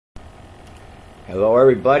Hello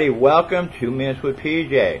everybody, welcome to 2 Minutes with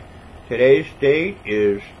PJ. Today's date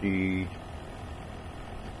is the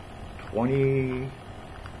 21st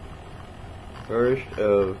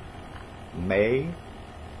of May.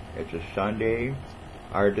 It's a Sunday.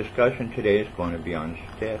 Our discussion today is going to be on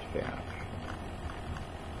Steadfast.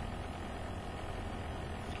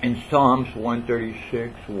 In Psalms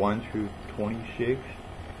 136, 1 through 26,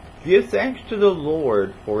 give thanks to the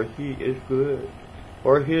Lord, for he is good,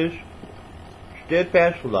 for his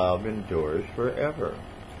steadfast love endures forever.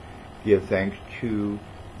 Give thanks to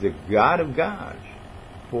the God of gods,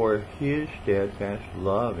 for his steadfast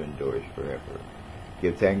love endures forever.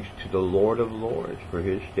 Give thanks to the Lord of lords, for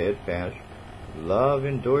his steadfast love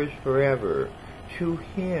endures forever. To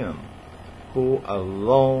him who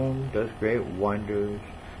alone does great wonders,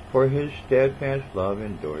 for his steadfast love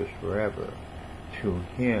endures forever. To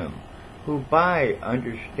him who by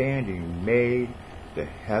understanding made the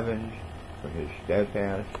heavens, for his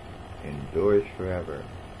steadfast endures forever.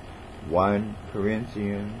 1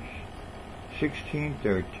 Corinthians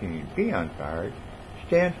 16:13. Be on guard,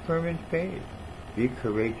 stand firm in faith, be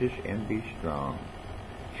courageous and be strong.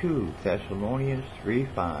 2 Thessalonians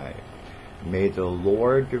 3:5. May the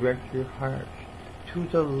Lord direct your hearts to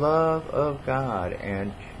the love of God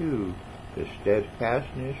and to the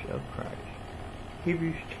steadfastness of Christ.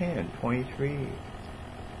 Hebrews 10:23.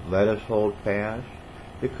 Let us hold fast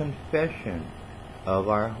the confession of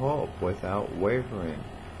our hope without wavering,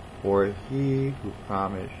 for he who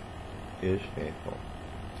promised is faithful.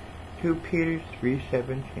 2 Peter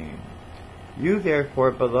 3:17. You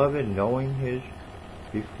therefore, beloved, knowing his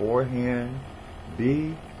beforehand,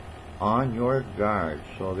 be on your guard,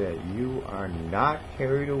 so that you are not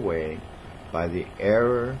carried away by the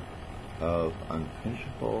error of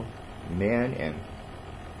unprincipled men and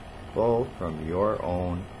fall from your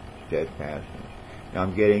own steadfastness. Now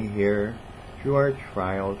I'm getting here, through our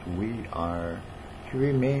trials we are to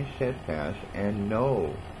remain steadfast and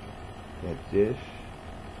know that this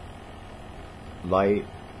light,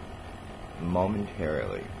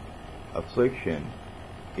 momentarily, affliction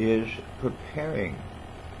is preparing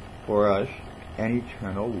for us an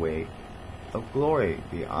eternal weight of glory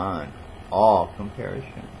beyond all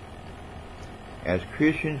comparison. As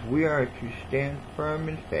Christians, we are to stand firm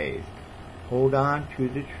in faith, hold on to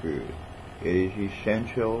the truth. It is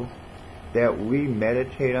essential that we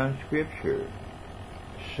meditate on Scripture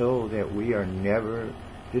so that we are never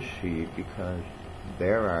deceived, because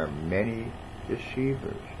there are many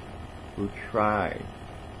deceivers who try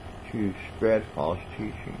to spread false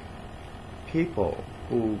teaching. People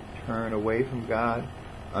who turn away from God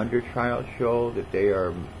under trial show that they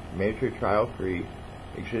are major trial-free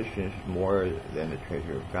existence more than the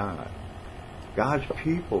treasure of God. God's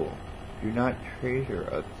people do not treasure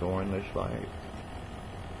a thornless life.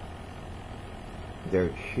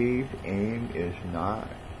 Their chief aim is not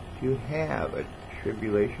to have a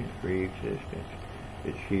tribulation-free existence.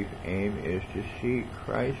 The chief aim is to see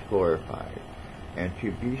Christ glorified and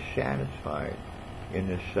to be satisfied in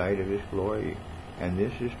the sight of his glory. And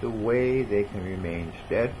this is the way they can remain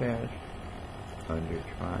steadfast under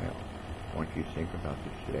trial. I want you to think about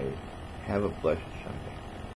this today. Have a blessed Sunday.